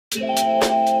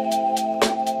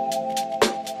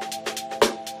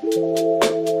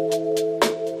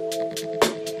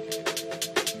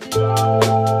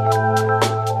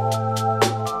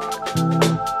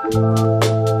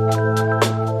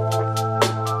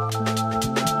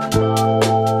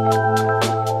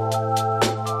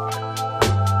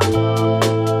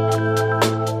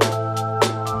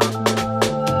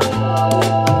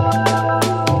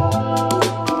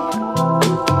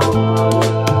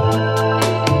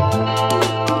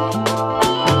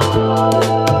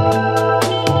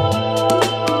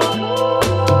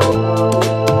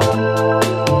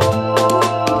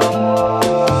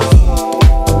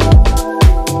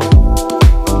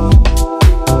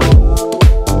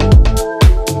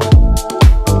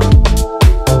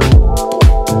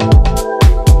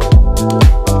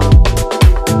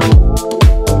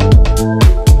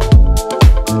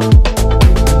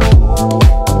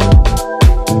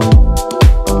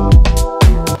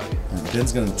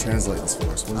Ben's going to translate this for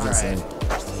us. What does that say?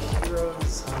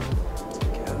 Heroes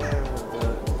together,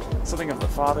 something of the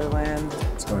fatherland.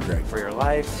 It's going great. For your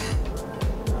life.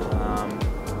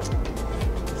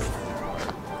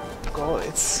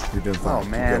 You're doing fine. Oh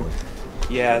man.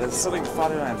 Yeah, there's something the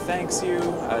fatherland thanks you.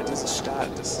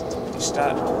 Dusseldorf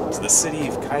to the city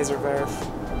of Kaiserwerth.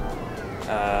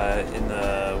 In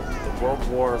the World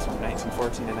War from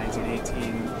 1914 to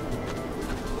 1918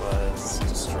 was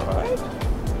destroyed.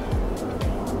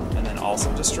 And then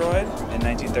also destroyed in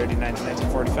 1939 to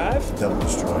 1945. Double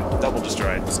destroyed. Double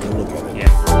destroyed. Let's go look at it. Yeah.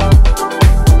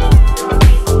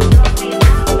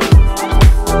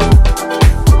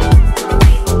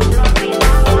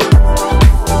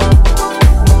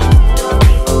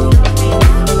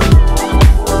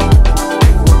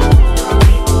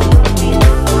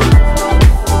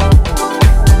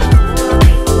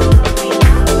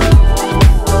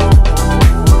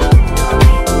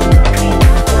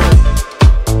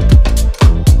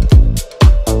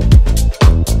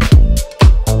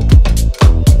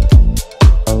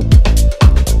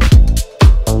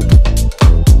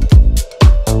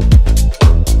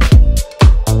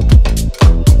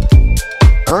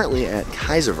 Currently at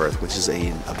Kaiserwerth, which is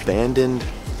an abandoned,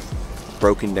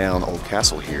 broken down old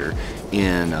castle here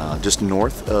in just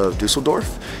north of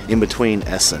Dusseldorf, in between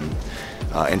Essen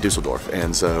and Dusseldorf.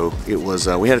 And so it was,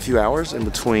 we had a few hours in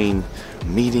between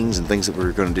meetings and things that we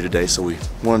were going to do today, so we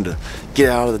wanted to get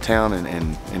out of the town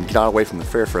and get out away from the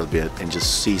fair for a bit and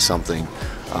just see something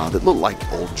that looked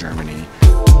like old Germany.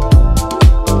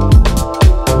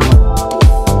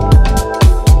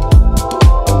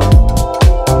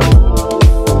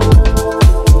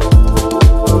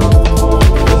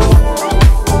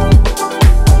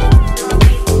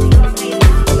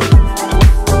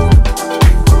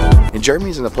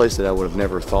 Germany's in a place that I would have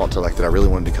never thought that I really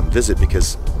wanted to come visit,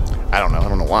 because I don't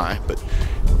know why, but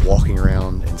walking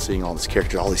around and seeing all this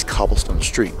character, all these cobblestone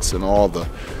streets and all the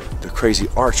crazy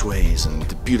archways and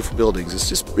the beautiful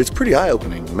buildings, it's pretty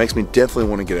eye-opening. It makes me definitely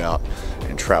want to get out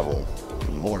and travel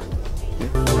more.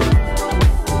 Yeah.